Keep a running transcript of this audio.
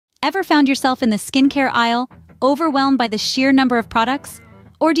Ever found yourself in the skincare aisle, overwhelmed by the sheer number of products?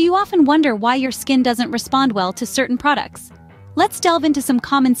 Or do you often wonder why your skin doesn't respond well to certain products? Let's delve into some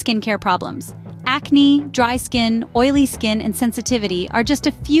common skincare problems. Acne, dry skin, oily skin, and sensitivity are just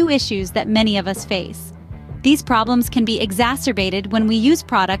a few issues that many of us face. These problems can be exacerbated when we use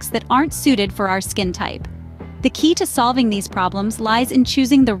products that aren't suited for our skin type. The key to solving these problems lies in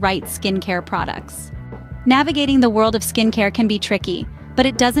choosing the right skincare products. Navigating the world of skincare can be tricky, but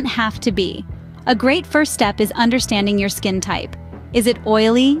it doesn't have to be. A great first step is understanding your skin type. Is it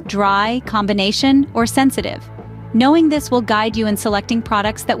oily, dry, combination, or sensitive? Knowing this will guide you in selecting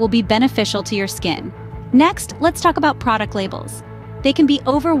products that will be beneficial to your skin. Next, let's talk about product labels. They can be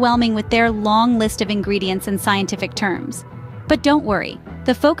overwhelming with their long list of ingredients and scientific terms. But don't worry,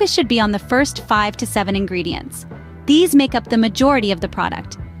 the focus should be on the first 5 to 7 ingredients. These make up the majority of the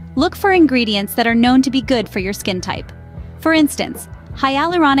product. Look for ingredients that are known to be good for your skin type. For instance,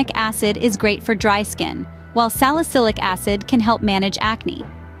 hyaluronic acid is great for dry skin, while salicylic acid can help manage acne.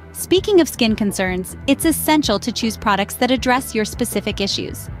 Speaking of skin concerns, it's essential to choose products that address your specific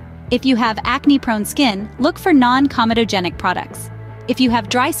issues. If you have acne-prone skin, look for non-comedogenic products. If you have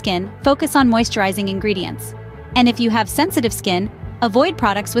dry skin, focus on moisturizing ingredients. And if you have sensitive skin, avoid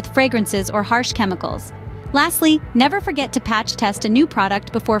products with fragrances or harsh chemicals. Lastly, never forget to patch test a new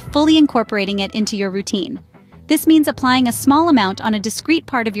product before fully incorporating it into your routine. This means applying a small amount on a discrete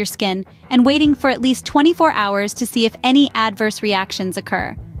part of your skin and waiting for at least 24 hours to see if any adverse reactions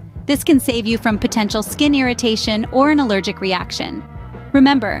occur. This can save you from potential skin irritation or an allergic reaction.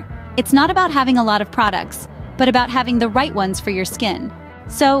 Remember, it's not about having a lot of products, but about having the right ones for your skin.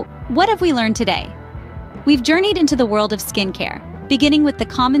 So, what have we learned today? We've journeyed into the world of skincare, beginning with the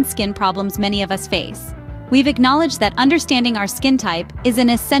common skin problems many of us face. We've acknowledged that understanding our skin type is an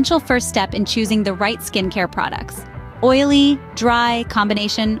essential first step in choosing the right skincare products: oily, dry,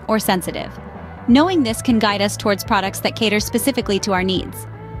 combination, or sensitive. Knowing this can guide us towards products that cater specifically to our needs.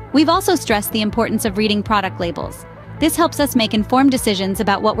 We've also stressed the importance of reading product labels. This helps us make informed decisions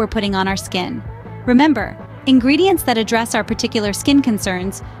about what we're putting on our skin. Remember, ingredients that address our particular skin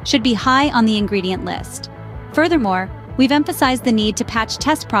concerns should be high on the ingredient list. Furthermore, we've emphasized the need to patch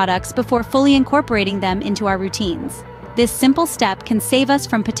test products before fully incorporating them into our routines. This simple step can save us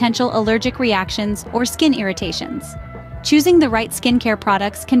from potential allergic reactions or skin irritations. Choosing the right skincare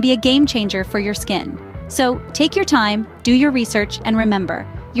products can be a game changer for your skin. So, take your time, do your research, and remember,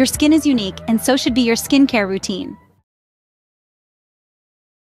 your skin is unique, and so should be your skincare routine.